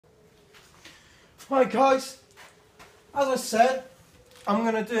Right guys, as I said, I'm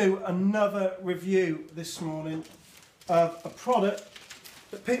going to do another review this morning of a product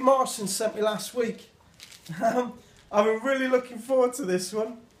that Pete Morrison sent me last week. I've been really looking forward to this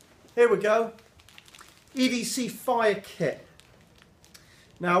one. Here we go. EDC Fire Kit.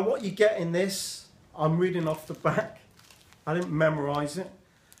 Now what you get in this, I'm reading off the back. I didn't memorise it.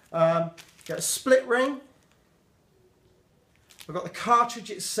 Get a split ring. We've got the cartridge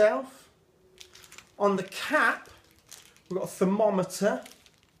itself. On the cap, we've got a thermometer.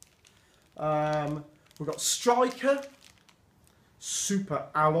 We've got striker, super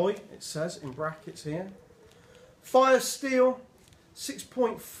alloy, it says in brackets here. Fire steel,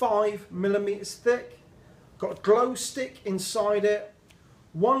 6.5mm thick. Got a glow stick inside it.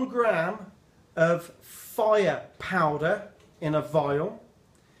 1 gram of fire powder in a vial.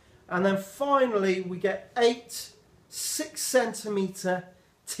 And then finally we get 8 6cm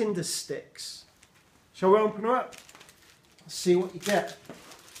tinder sticks. Shall we open her up? Let's see what you get.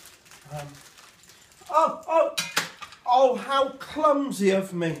 Oh, how clumsy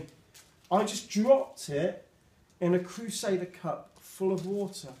of me. I just dropped it in a Crusader cup full of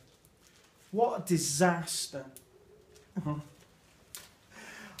water. What a disaster.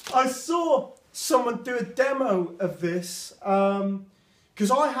 I saw someone do a demo of this because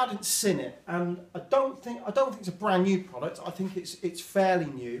I hadn't seen it, and I don't think it's a brand new product. I think it's fairly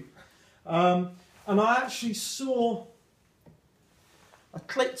new. And I actually saw, I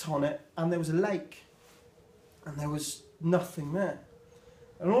clicked on it and there was a lake and there was nothing there.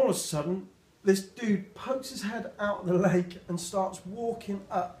 And all of a sudden, this dude pokes his head out of the lake and starts walking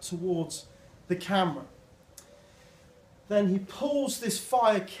up towards the camera. Then he pulls this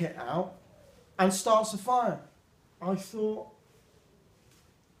fire kit out and starts a fire. I thought,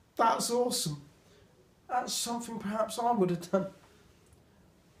 that's awesome. That's something perhaps I would have done.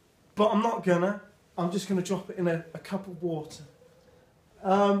 But I'm not gonna. I'm just going to drop it in a cup of water.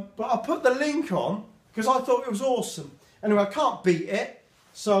 But I'll put the link on because I thought it was awesome. Anyway, I can't beat it,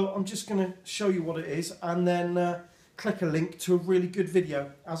 so I'm just going to show you what it is and then click a link to a really good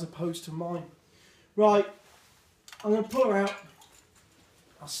video as opposed to mine. Right, I'm going to pull her out.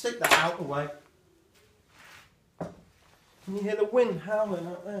 I'll stick that out the way. Can you hear the wind howling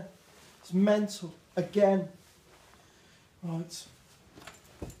out there? It's mental again. Right,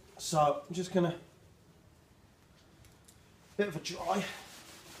 so I'm just going to bit of a dry. Try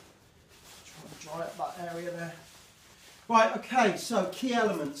to dry up that area there. Right, okay, so key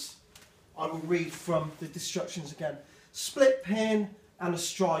elements. I will read from the instructions again. Split pin and a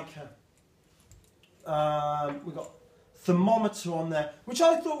striker. We've got thermometer on there, which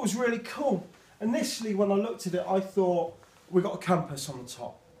I thought was really cool. Initially, when I looked at it, I thought we got a compass on the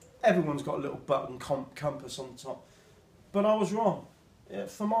top. Everyone's got a little button compass on the top. But I was wrong.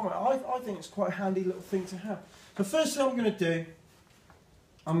 Thermometer, I think it's quite a handy little thing to have. The first thing I'm going to do,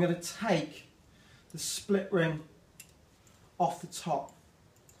 I'm going to take the split ring off the top.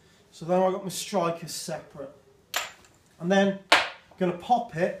 So then I've got my striker separate. And then I'm going to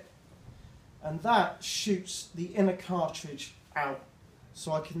pop it, and that shoots the inner cartridge out.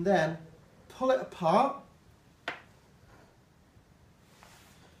 So I can then pull it apart.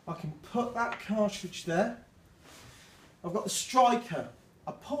 I can put that cartridge there. I've got the striker.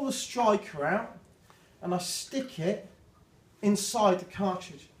 I pull the striker out and I stick it inside the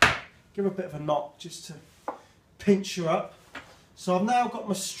cartridge. Give her a bit of a knock just to pinch her up. So I've now got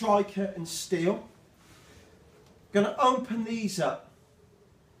my striker and steel. Going to open these up.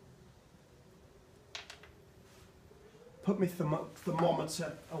 Put my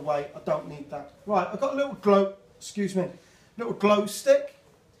thermometer away. I don't need that. Right, I've got a little glow, little glow stick.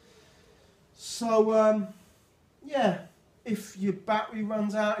 So yeah, if your battery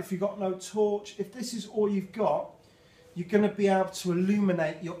runs out, if you've got no torch, if this is all you've got, you're going to be able to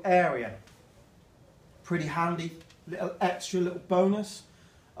illuminate your area. Pretty handy, little extra, little bonus.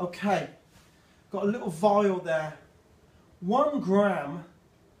 Okay, got a little vial there. 1 gram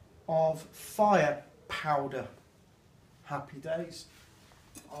of fire powder. Happy days.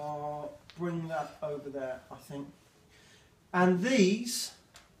 I'll bring that over there, I think. And these,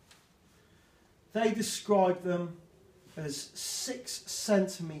 they describe them as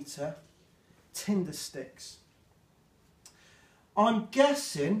 6cm tinder sticks. I'm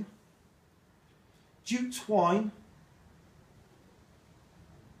guessing jute twine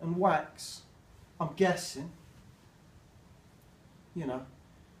and wax. I'm guessing, you know,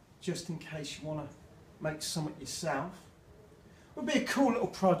 just in case you want to make something yourself. It would be a cool little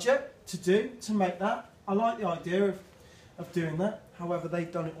project to do, to make that. I like the idea of doing that. However, they've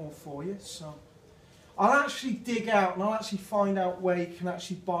done it all for you, so I'll actually dig out and I'll actually find out where you can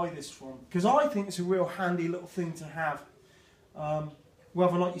actually buy this from, because I think it's a real handy little thing to have.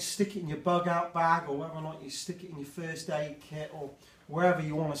 Whether or not you stick it in your bug out bag, or whether or not you stick it in your first aid kit, or wherever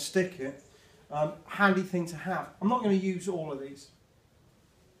you want to stick it, handy thing to have. I'm not going to use all of these.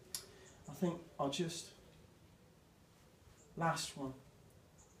 I think I'll just, last one.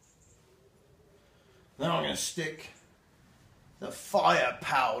 Then I'm going to stick the fire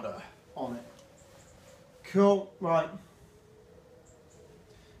powder on it. Cool, right.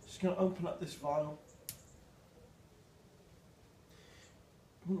 Just going to open up this vial.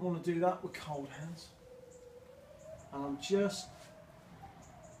 Wouldn't want to do that with cold hands. And I'm just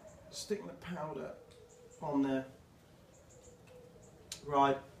sticking the powder on there.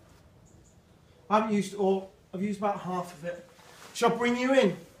 Right. I haven't used it all. I've used about half of it. Shall I bring you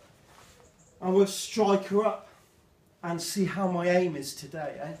in? And we'll strike her up and see how my aim is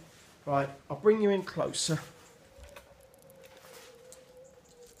today, eh? Right, I'll bring you in closer.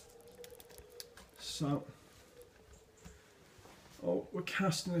 So, oh, we're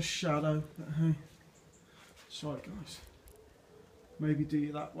casting a shadow, but hey, sorry guys. Maybe do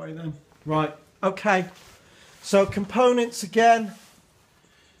you that way then. Right, okay. So components again.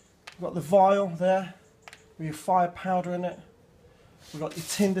 We've got the vial there with your fire powder in it. We've got your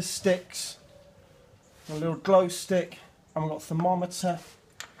tinder sticks, a little glow stick, and we've got thermometer,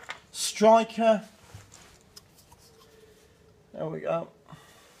 striker. There we go.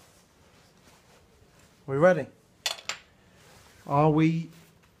 We ready? Are we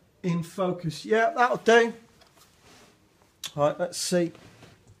in focus? Yeah, that'll do. All right, let's see.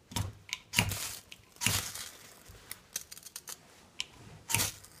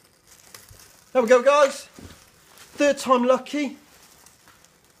 There we go, guys. Third time lucky.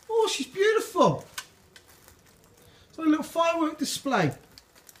 Oh, she's beautiful. It's like a little firework display.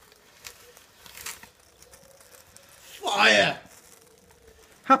 Fire.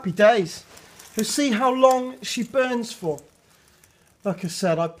 Happy days. Let's see how long she burns for. Like I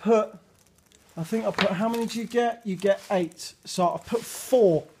said, I think I put, how many do you get? You get 8. So I put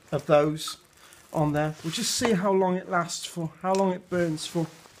 4 of those on there. We'll just see how long it lasts for, how long it burns for.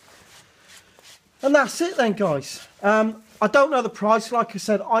 And that's it then, guys. I don't know the price. Like I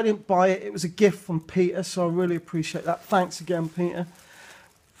said, I didn't buy it. It was a gift from Peter, so I really appreciate that. Thanks again, Peter.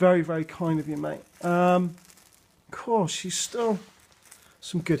 Very, very kind of you, mate. Of course, she's still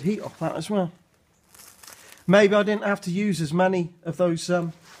some good heat off that as well. Maybe I didn't have to use as many of those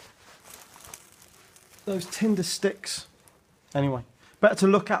tinder sticks. Anyway, better to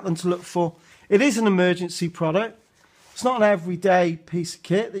look at than to look for. It is an emergency product. It's not an everyday piece of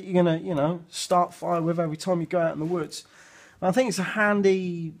kit that you're going to, start fire with every time you go out in the woods. And I think it's a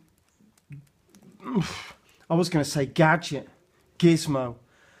handy, I was going to say gadget, gizmo.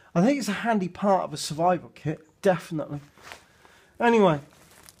 I think it's a handy part of a survival kit, definitely. Anyway,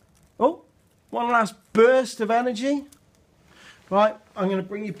 oh, one last burst of energy. Right, I'm going to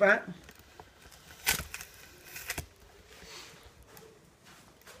bring you back.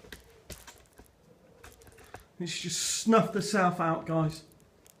 Let's just snuff herself out, guys.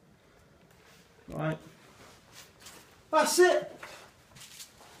 Right. That's it.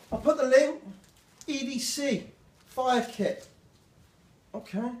 I'll put the link. EDC Fire Kit.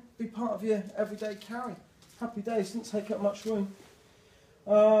 Okay, be part of your everyday carry. Happy days, didn't take up much room.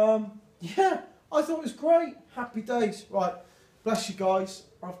 Yeah, I thought it was great. Happy days. Right, bless you guys.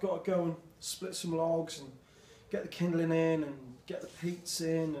 I've got to go and split some logs and get the kindling in and get the peats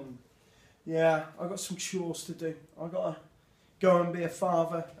in, and yeah, I've got some chores to do. I've got to go and be a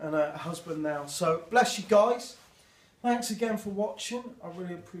father and a husband now. So bless you guys. Thanks again for watching. I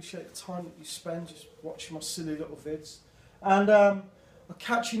really appreciate the time that you spend just watching my silly little vids. And I'll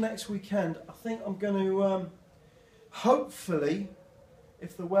catch you next weekend. I think I'm going to, hopefully,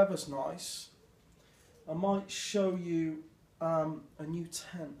 if the weather's nice, I might show you a new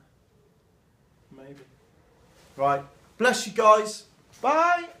tent. Maybe. Right. Bless you guys.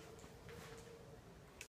 Bye.